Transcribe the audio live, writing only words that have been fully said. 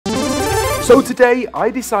So today, I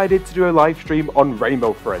decided to do a live stream on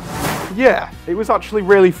Rainbow Friends. Yeah, it was actually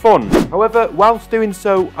really fun. However, whilst doing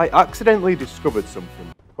so, I accidentally discovered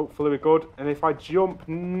something. Hopefully we're good, and if I jump...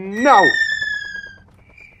 No!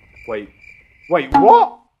 Wait,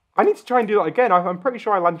 what? I need to try and do that again. I'm pretty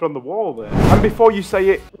sure I landed on the wall there. And before you say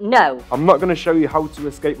it... No. I'm not going to show you how to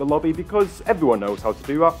escape the lobby because everyone knows how to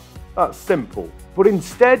do that. That's simple. But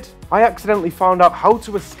instead, I accidentally found out how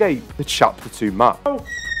to escape the Chapter 2 map. Oh.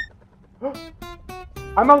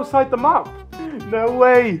 I'm outside the map. No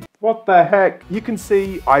way. What the heck? You can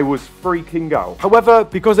see I was freaking out. However,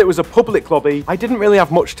 because it was a public lobby, I didn't really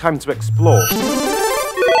have much time to explore.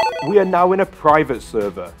 We are now in a private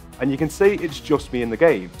server. And you can see it's just me in the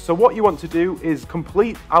game. So what you want to do is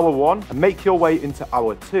complete hour 1 and make your way into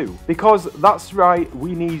hour 2. Because that's right,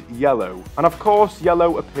 we need yellow. And of course,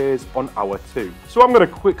 yellow appears on hour 2. So I'm going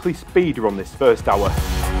to quickly speed run this first hour.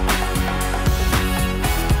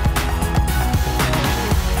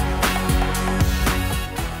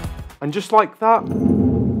 And just like that,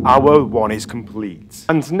 hour 1 is complete.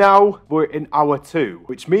 And now we're in hour 2,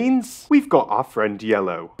 which means we've got our friend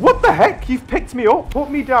Yellow. What the heck? You've picked me up, put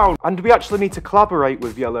me down. And we actually need to collaborate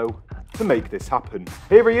with Yellow to make this happen.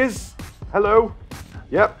 Here he is. Hello.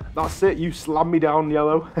 Yep, that's it. You slam me down,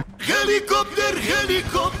 Yellow. Helicopter,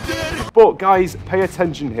 helicopter. But guys, pay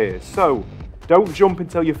attention here. So, don't jump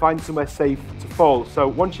until you find somewhere safe to fall. So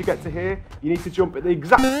once you get to here, you need to jump at the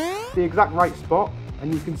exact right spot.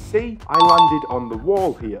 And you can see I landed on the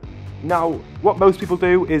wall here. Now, what most people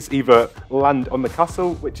do is either land on the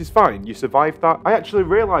castle, which is fine, you survived that. I actually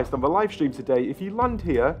realised on the live stream today, if you land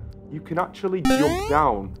here, you can actually jump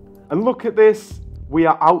down. And look at this, we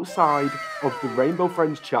are outside of the Rainbow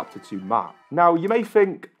Friends Chapter 2 map. Now, you may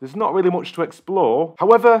think there's not really much to explore,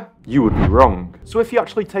 however, you would be wrong. So if you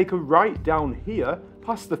actually take a right down here,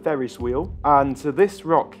 past the Ferris wheel, and to this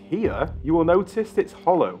rock here, you will notice it's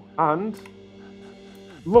hollow. And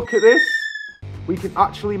look at this. We can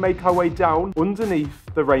actually make our way down underneath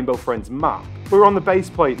the Rainbow Friends map. We're on the base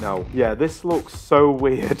plate now. Yeah, this looks so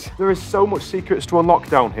weird. There is so much secrets to unlock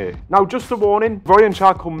down here. Now, just a warning, Roy and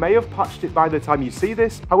Charcoal may have patched it by the time you see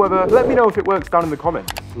this. However, let me know if it works down in the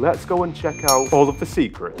comments. Let's go and check out all of the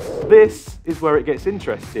secrets. This is where it gets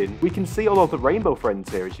interesting. We can see all of the Rainbow Friends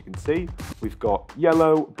here, as you can see. We've got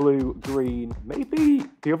yellow, blue, green, maybe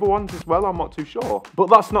the other ones as well, I'm not too sure. But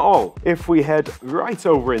that's not all. If we head right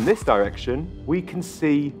over in this direction, we can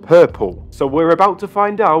see purple. So we're about to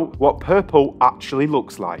find out what purple actually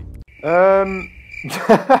looks like.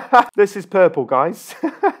 This is purple, guys.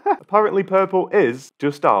 Apparently purple is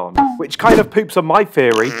just arms, which kind of poops on my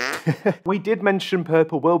theory. We did mention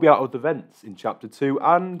purple will be out of the vents in Chapter 2,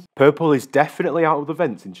 and purple is definitely out of the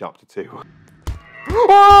vents in Chapter 2.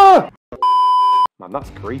 Ah! Man,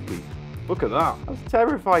 that's creepy. Look at that. That's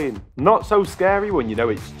terrifying. Not so scary when you know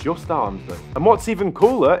it's just arms, though. And what's even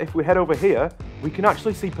cooler, if we head over here, we can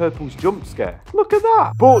actually see Purple's jump scare. Look at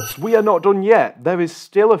that. But we are not done yet. There is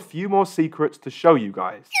still a few more secrets to show you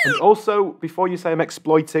guys. And also, before you say I'm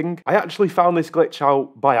exploiting, I actually found this glitch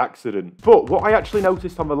out by accident. But what I actually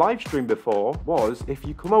noticed on the live stream before was, if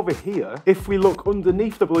you come over here, if we look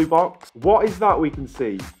underneath the blue box, what is that we can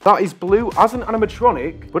see? That is blue as an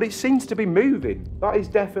animatronic, but it seems to be moving. That is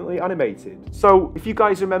definitely animated. So, if you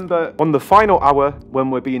guys remember, on the final hour,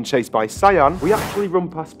 when we're being chased by CYAN, we actually run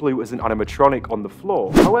past Blue as an animatronic on the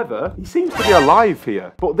floor. However, he seems to be alive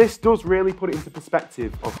here. But this does really put it into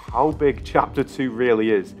perspective of how big Chapter 2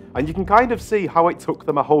 really is. And you can kind of see how it took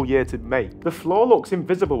them a whole year to make. The floor looks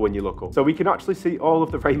invisible when you look up. So we can actually see all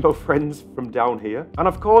of the Rainbow Friends from down here. And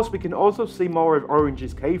of course, we can also see more of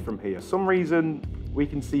Orange's cave from here. For some reason, we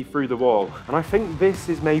can see through the wall. And I think this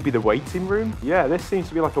is maybe the waiting room. Yeah, this seems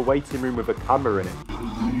to be like a waiting room with a camera in it.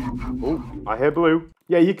 Oh, I hear Blue.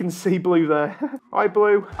 Yeah, you can see Blue there. Hi,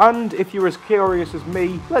 Blue. And if you're as curious as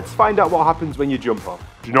me, let's find out what happens when you jump off.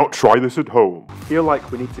 Do not try this at home. I feel like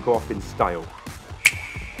we need to go off in style.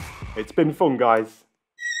 It's been fun, guys.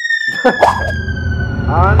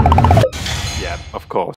 And yeah, of course.